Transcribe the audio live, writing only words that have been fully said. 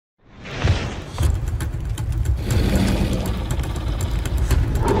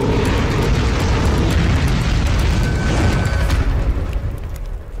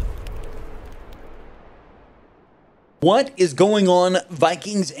What is going on,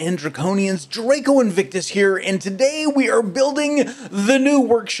 Vikings and Draconians? Draco Invictus here, and today we are building the new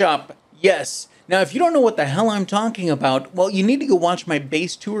workshop. Yes. Now, if you don't know what the hell I'm talking about, well, you need to go watch my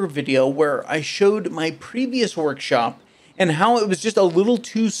base tour video where I showed my previous workshop and how it was just a little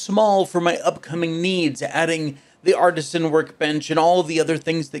too small for my upcoming needs, adding the artisan workbench and all of the other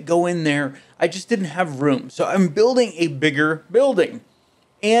things that go in there. I just didn't have room. So I'm building a bigger building.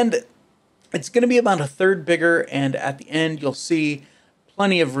 And it's going to be about a third bigger, and at the end you'll see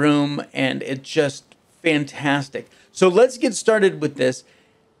plenty of room, and it's just fantastic. So let's get started with this.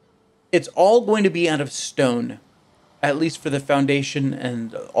 It's all going to be out of stone, at least for the foundation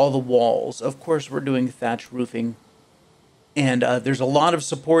and all the walls. Of course, we're doing thatch roofing, and there's a lot of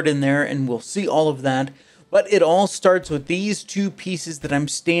support in there, and we'll see all of that. But it all starts with these two pieces that I'm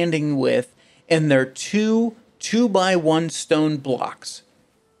standing with, and they're two 2x1 stone blocks.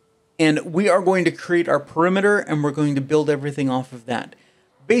 And we are going to create our perimeter, and we're going to build everything off of that.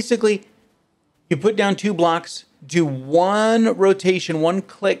 Basically, you put down 2 blocks, do one rotation, one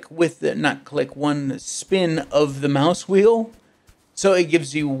click with the, one spin of the mouse wheel. So it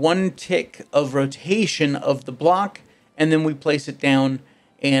gives you 1 tick of rotation of the block, and then we place it down.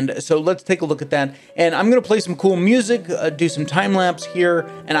 And so let's take a look at that. And I'm going to play some cool music, do some time lapse here,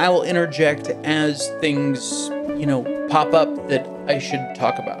 and I will interject as things, pop up that I should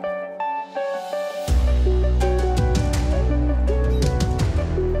talk about.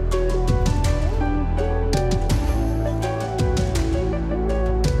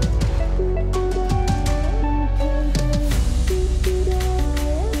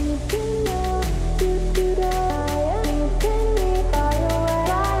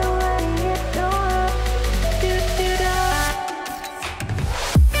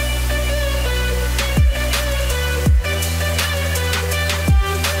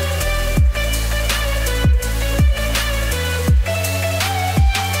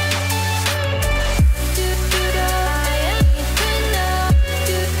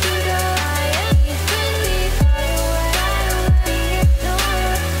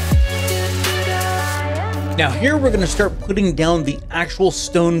 Now here we're going to start putting down the actual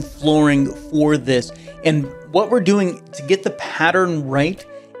stone flooring for this, and what we're doing to get the pattern right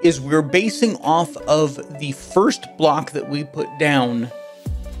is we're basing off of the first block that we put down.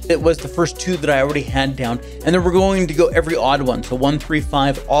 It was the first 2 that I already had down, and then we're going to go every odd one, so 1, 3,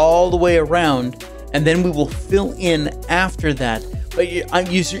 5 all the way around, and then we will fill in after that. But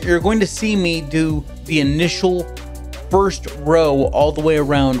you're going to see me do the initial first row all the way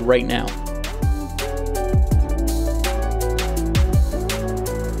around right now.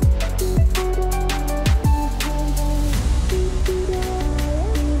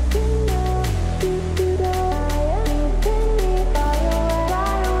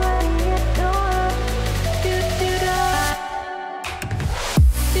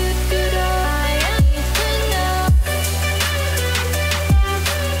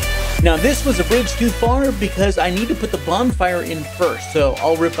 Now this was a bridge too far because I need to put the bonfire in first, so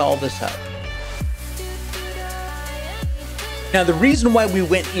I'll rip all this out. Now the reason why we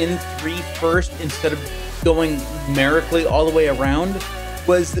went in 3 first instead of going numerically all the way around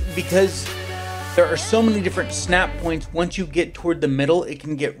was because there are so many different snap points. Once you get toward the middle, it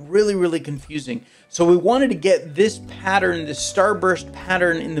can get really confusing. So we wanted to get this pattern, this starburst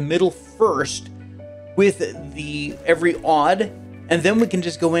pattern in the middle first with the every odd, and then we can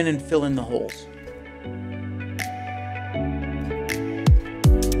just go in and fill in the holes.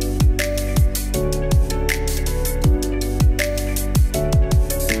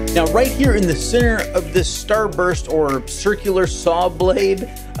 Now right here in the center of this starburst or circular saw blade,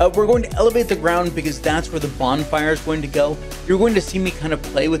 we're going to elevate the ground because that's where the bonfire is going to go. You're going to see me kind of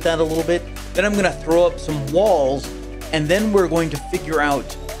play with that a little bit. Then I'm going to throw up some walls, and then we're going to figure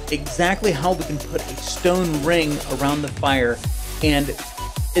out exactly how we can put a stone ring around the fire. And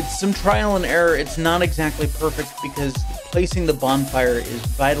it's some trial and error. It's not exactly perfect because placing the bonfire is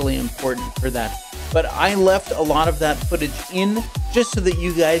vitally important for that. But I left a lot of that footage in just so that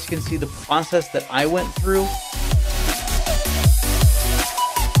you guys can see the process that I went through.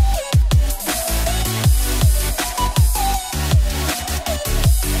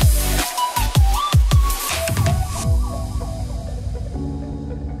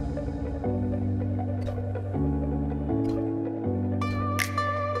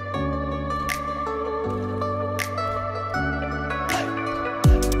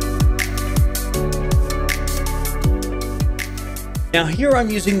 Now here I'm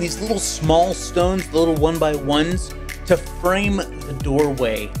using these little small stones, the little 1x1s, to frame the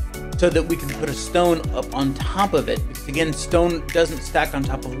doorway so that we can put a stone up on top of it. Because again, stone doesn't stack on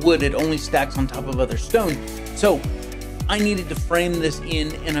top of wood, it only stacks on top of other stone. So I needed to frame this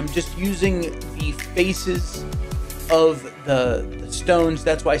in, and I'm just using the faces of the stones.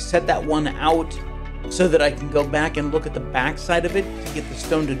 That's why I set that one out, so that I can go back and look at the back side of it to get the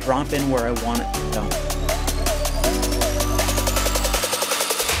stone to drop in where I want it to go.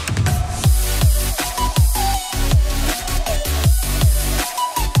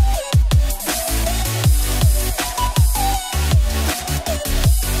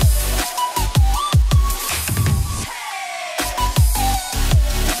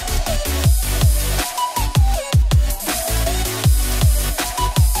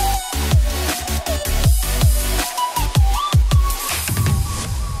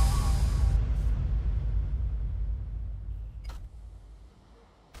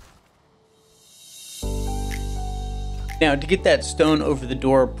 Now, to get that stone over the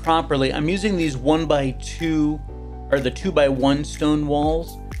door properly, I'm using these 1x2 or the 2x1 stone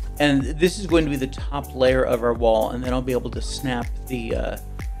walls, and this is going to be the top layer of our wall, and then I'll be able to snap the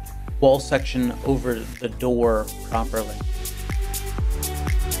wall section over the door properly.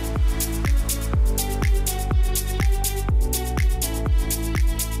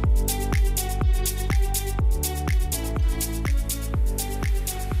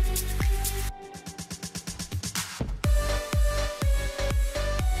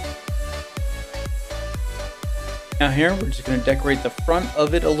 Now here, we're just going to decorate the front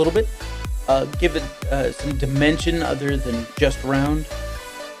of it a little bit, give it some dimension other than just round.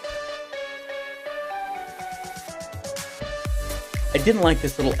 I didn't like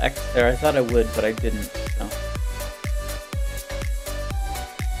this little X there. I thought I would, but I didn't. So.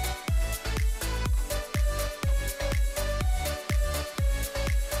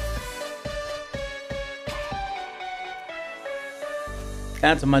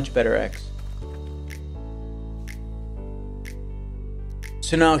 That's a much better X.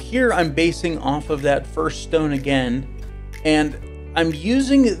 So now here I'm basing off of that first stone again, and I'm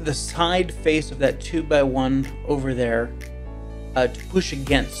using the side face of that 2x1 over there to push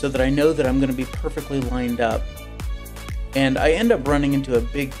against, so that I know that I'm going to be perfectly lined up. And I end up running into a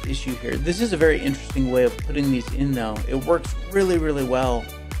big issue here. This is a very interesting way of putting these in though. It works really, really well.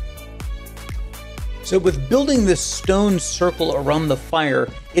 So with building this stone circle around the fire,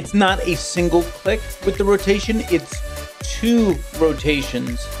 it's not a single click with the rotation, it's 2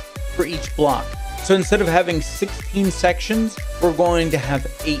 rotations for each block. So instead of having 16 sections, we're going to have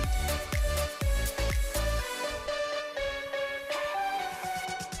 8.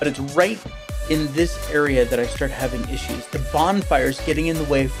 But it's right in this area that I start having issues. The bonfire's getting in the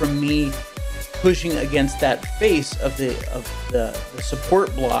way from me pushing against that face of the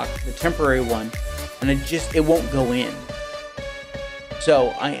support block, the temporary one, and it won't go in. So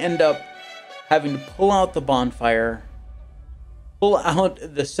I end up having to pull out the bonfire, pull out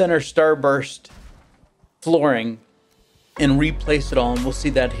the center starburst flooring, and replace it all, and we'll see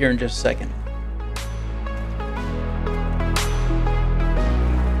that here in just a second.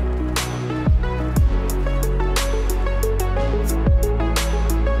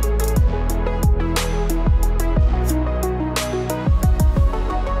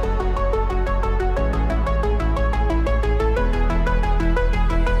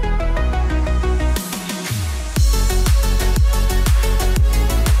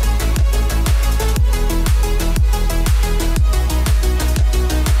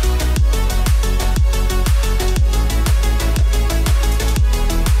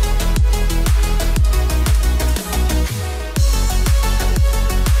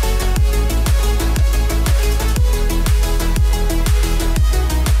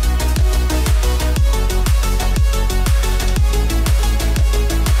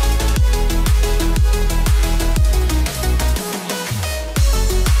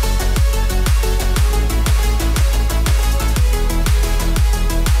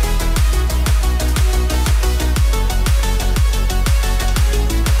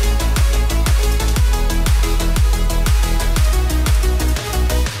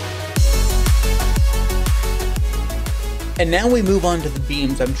 And now we move on to the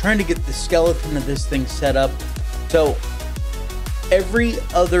beams. I'm trying to get the skeleton of this thing set up. So every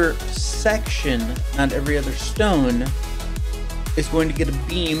other section, not every other stone, is going to get a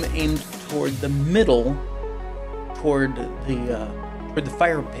beam aimed toward the middle, toward the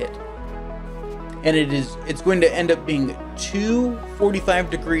fire pit. And it's going to end up being 2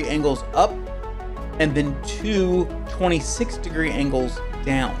 45-degree angles up and then 2 26-degree angles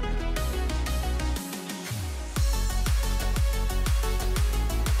down.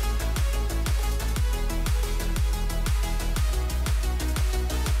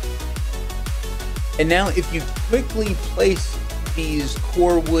 And now if you quickly place these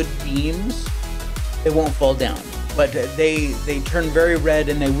core wood beams, they won't fall down. but they turn very red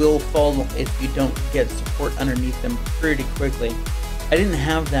and they will fall if you don't get support underneath them pretty quickly. I didn't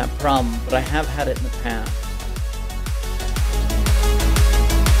have that problem, but I have had it in the past.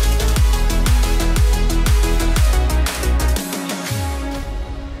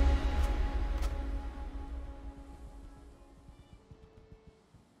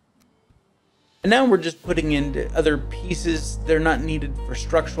 And now we're just putting in other pieces. They're not needed for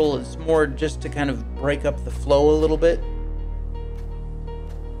structural. It's more just to kind of break up the flow a little bit.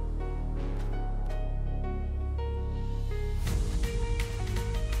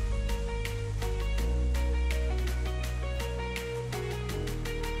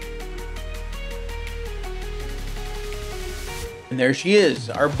 And there she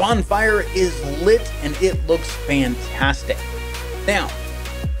is. Our bonfire is lit and it looks fantastic. Now,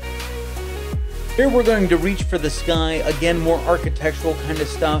 here we're going to reach for the sky. Again, more architectural kind of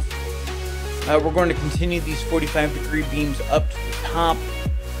stuff. We're going to continue these 45-degree beams up to the top.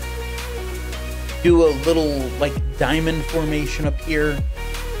 Do a little like diamond formation up here.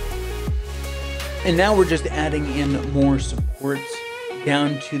 And now we're just adding in more supports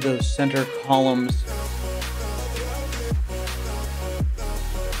down to those center columns.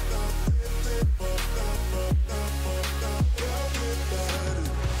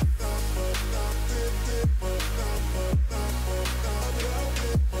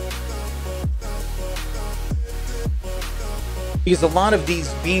 Because a lot of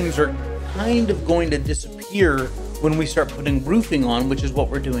these beams are kind of going to disappear when we start putting roofing on, which is what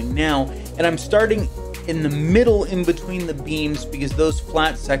we're doing now. And I'm starting in the middle in between the beams because those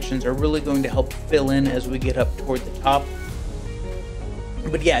flat sections are really going to help fill in as we get up toward the top.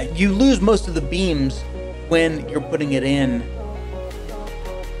 But yeah, you lose most of the beams when you're putting it in.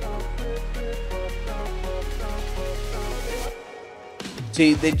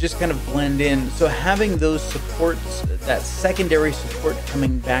 See, they just kind of blend in. So having those supports, that secondary support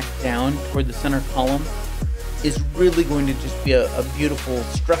coming back down toward the center column is really going to just be a beautiful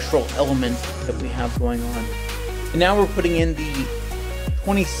structural element that we have going on. And now we're putting in the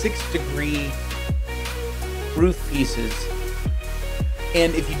 26-degree roof pieces.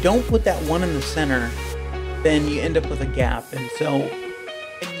 And if you don't put that one in the center, then you end up with a gap. And so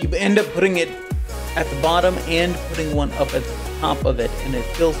you end up putting it at the bottom and putting one up at the top of it, and it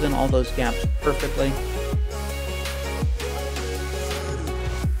fills in all those gaps perfectly.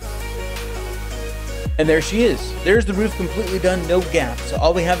 And there she is. There's the roof completely done, no gaps.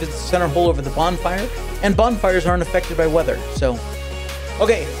 All we have is the center hole over the bonfire, and bonfires aren't affected by weather. So,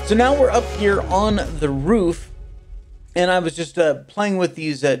 okay, so now we're up here on the roof, and I was just playing with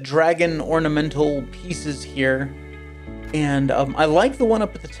these dragon ornamental pieces here, and I like the one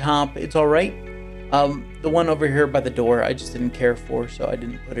up at the top. It's all right. The one over here by the door, I just didn't care for, so I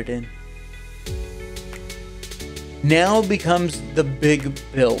didn't put it in. Now becomes the big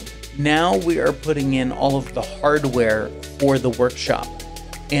build. Now we are putting in all of the hardware for the workshop.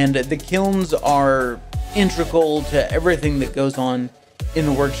 And the kilns are integral to everything that goes on in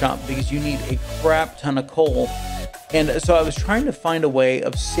the workshop because you need a crap ton of coal. And so I was trying to find a way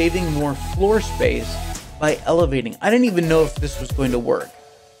of saving more floor space by elevating. I didn't even know if this was going to work.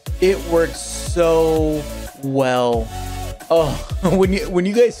 It works so well. Oh, when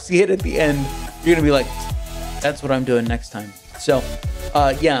you guys see it at the end, you're gonna be like, that's what I'm doing next time. So,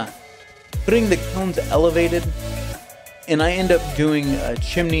 yeah, putting the kilns elevated, and I end up doing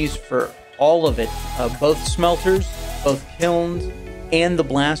chimneys for all of it, both smelters, both kilns, and the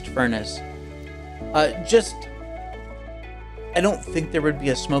blast furnace. I don't think there would be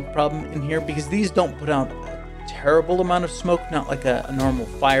a smoke problem in here because these don't put out terrible amount of smoke, not like a normal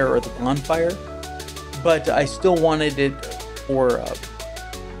fire or the bonfire, but I still wanted it for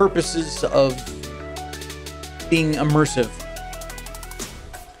purposes of being immersive.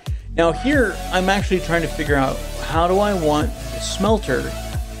 Now here, I'm actually trying to figure out how do I want the smelter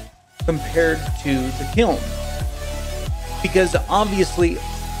compared to the kiln, because obviously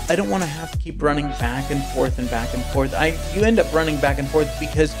I don't want to have to keep running back and forth and back and forth. You end up running back and forth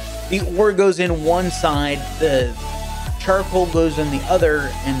because the ore goes in one side, the charcoal goes in the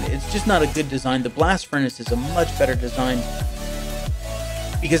other, and it's just not a good design. The blast furnace is a much better design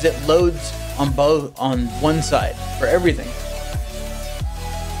because it loads on one side for everything.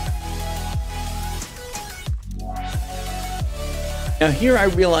 Now here I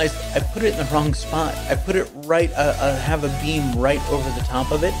realized I put it in the wrong spot. I put it right, have a beam right over the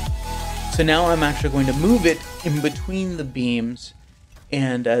top of it. So now I'm actually going to move it in between the beams,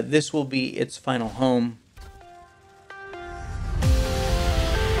 and this will be its final home.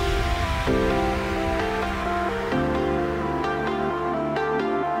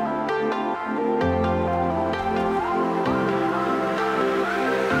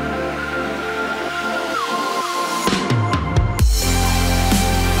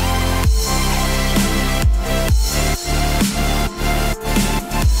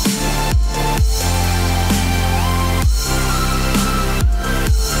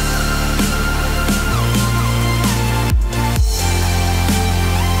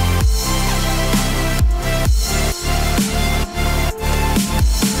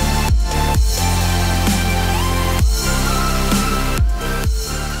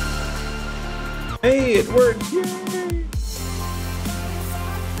 Hey, it worked! Yay!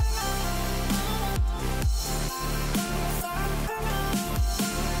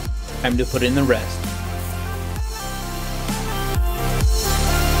 Time to put in the rest.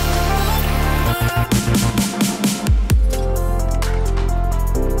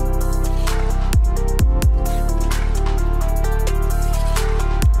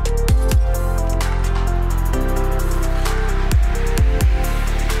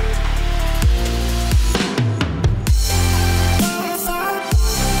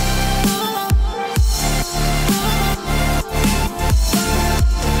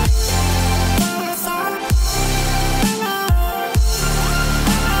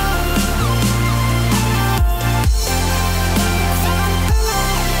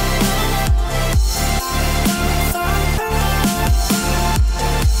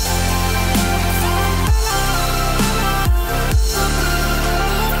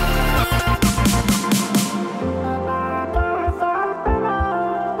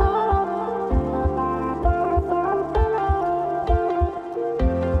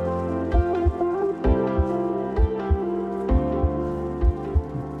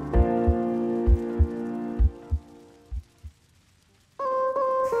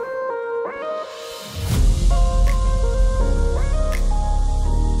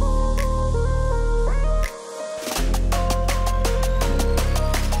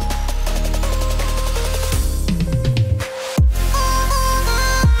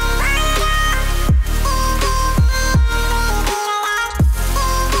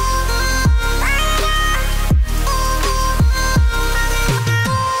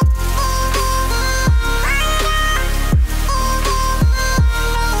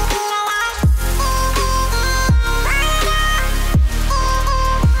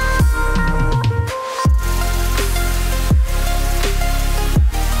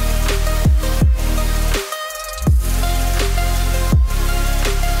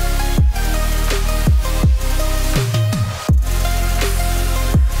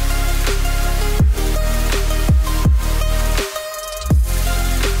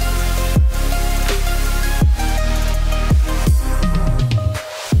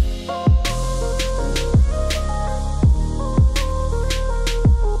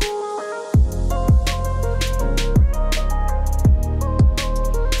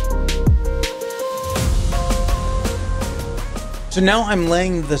 So now I'm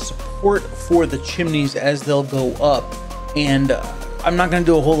laying the support for the chimneys as they'll go up, and I'm not going to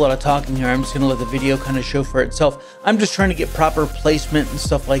do a whole lot of talking here. I'm just going to let the video kind of show for itself. I'm just trying to get proper placement and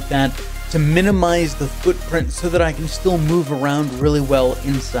stuff like that to minimize the footprint so that I can still move around really well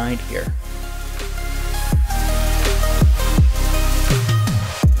inside here.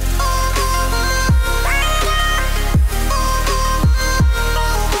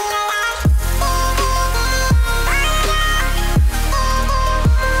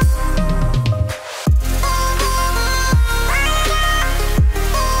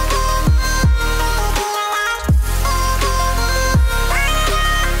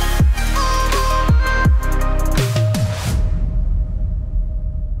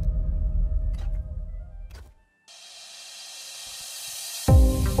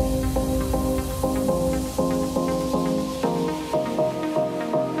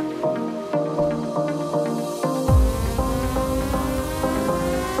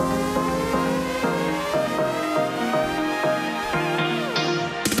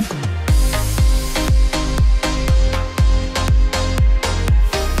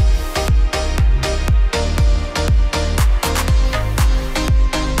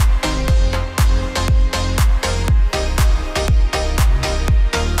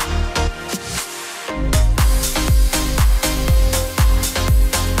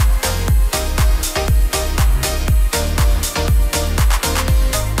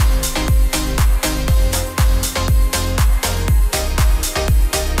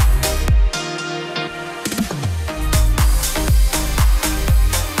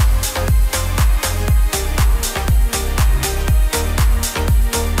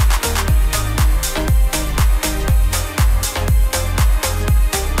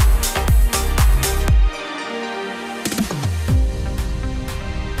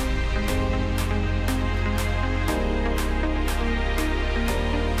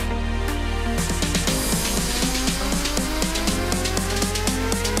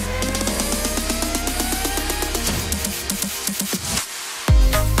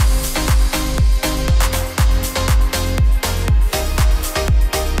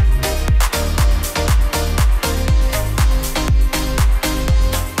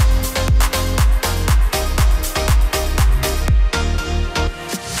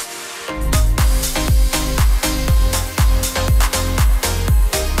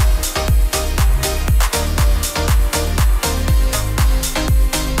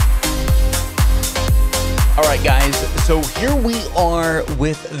 So here we are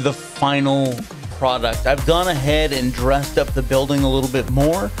with the final product. I've gone ahead and dressed up the building a little bit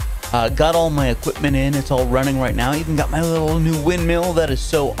more. Got all my equipment in. It's all running right now. Even got my little new windmill. That is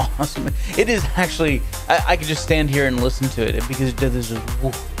so awesome. It is actually, I could just stand here and listen to it because it does this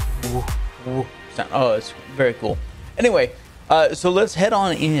woo, woo, woo sound. Oh, it's very cool. Anyway, so let's head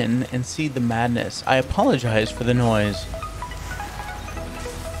on in and see the madness. I apologize for the noise.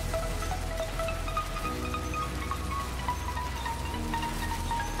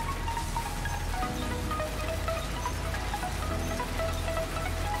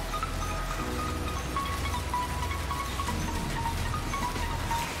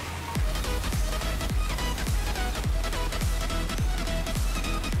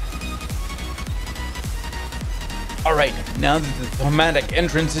 All right, now that the thematic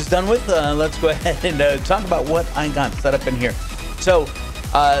entrance is done with, let's go ahead and talk about what I got set up in here. So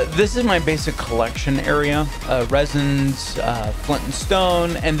this is my basic collection area, resins, flint and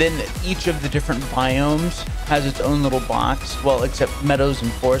stone, and then each of the different biomes has its own little box. Well, except meadows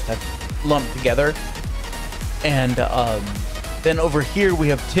and forest I've lumped together. And then over here we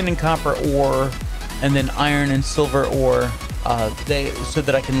have tin and copper ore, and then iron and silver ore. So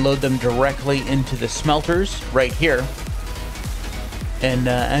that I can load them directly into the smelters right here. And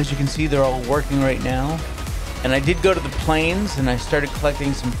as you can see, they're all working right now. And I did go to the plains and I started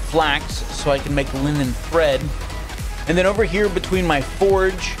collecting some flax so I can make linen thread. And then over here between my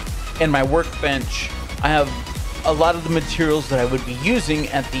forge and my workbench, I have a lot of the materials that I would be using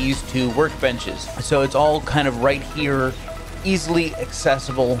at these two workbenches. So it's all kind of right here, easily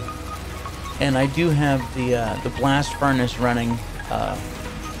accessible. And I do have the blast furnace running,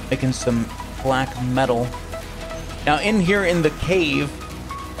 making some black metal. Now in here in the cave,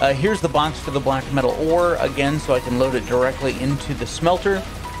 here's the box for the black metal ore again, so I can load it directly into the smelter.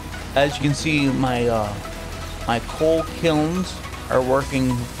 As you can see, my my coal kilns are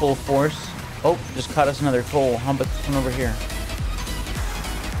working full force. Oh, just caught us another coal. How about this one over here?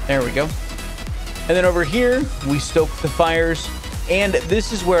 There we go. And then over here, we stoke the fires. And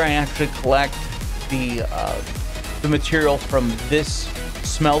this is where I actually collect the material from this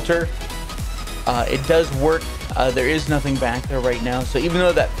smelter. It does work. There is nothing back there right now. So even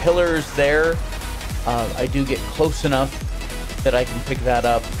though that pillar is there, I do get close enough that I can pick that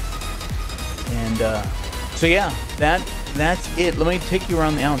up. And so yeah, that's it. Let me take you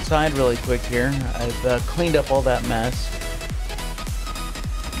around the outside really quick here. I've cleaned up all that mess.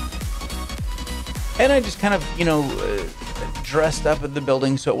 And I just kind of, you know, dressed up at the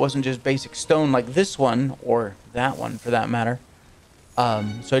building so it wasn't just basic stone like this one, or that one for that matter.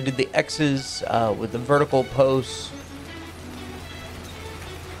 So I did the X's with the vertical posts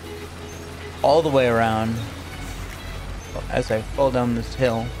all the way around as I fall down this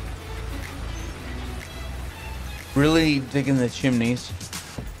hill. Really digging the chimneys.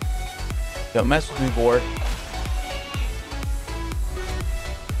 Don't mess with me, board.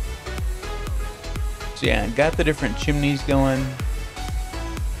 So yeah, got the different chimneys going.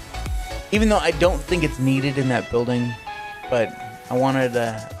 Even though I don't think it's needed in that building, but I wanted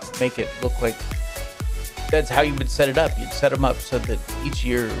to make it look like that's how you would set it up. You'd set them up so that each of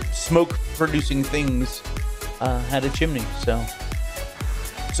your smoke-producing things had a chimney.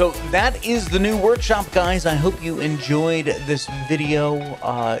 So that is the new workshop, guys. I hope you enjoyed this video.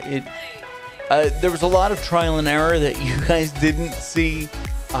 There was a lot of trial and error that you guys didn't see.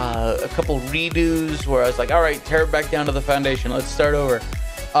 A couple redos where I was like, all right, tear it back down to the foundation. Let's start over.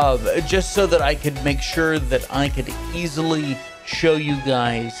 Just so that I could make sure that I could easily show you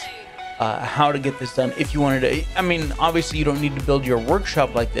guys how to get this done. If you wanted to, I mean, obviously you don't need to build your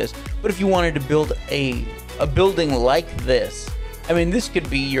workshop like this, but if you wanted to build a building like this, I mean, this could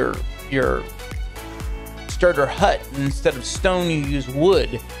be your starter hut. And instead of stone, you use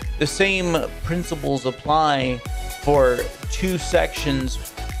wood. The same principles apply for 2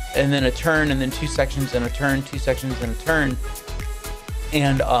 sections and then a turn, and then 2 sections and a turn, 2 sections and a turn.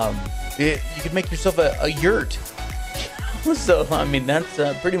 And you could make yourself a yurt. So, I mean, that's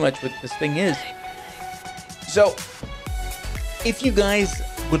pretty much what this thing is. So, if you guys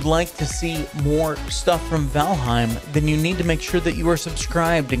would like to see more stuff from Valheim, then you need to make sure that you are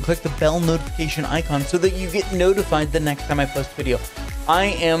subscribed and click the bell notification icon so that you get notified the next time I post a video. I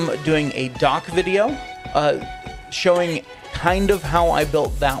am doing a dock video showing kind of how I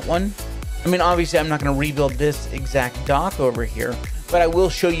built that one. I mean, obviously, I'm not going to rebuild this exact dock over here, but I will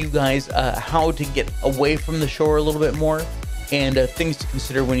show you guys how to get away from the shore a little bit more and things to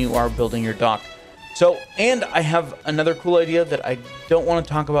consider when you are building your dock. So, and I have another cool idea that I don't want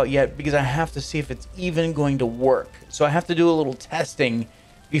to talk about yet because I have to see if it's even going to work. So I have to do a little testing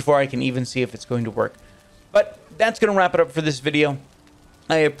before I can even see if it's going to work. But that's going to wrap it up for this video.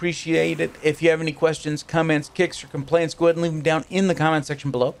 I appreciate it. If you have any questions, comments, kicks, or complaints, go ahead and leave them down in the comment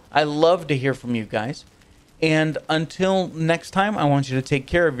section below. I love to hear from you guys. And until next time, I want you to take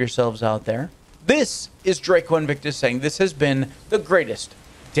care of yourselves out there. This is Draco Invictus saying this has been the greatest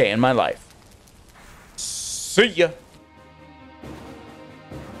day in my life. See ya.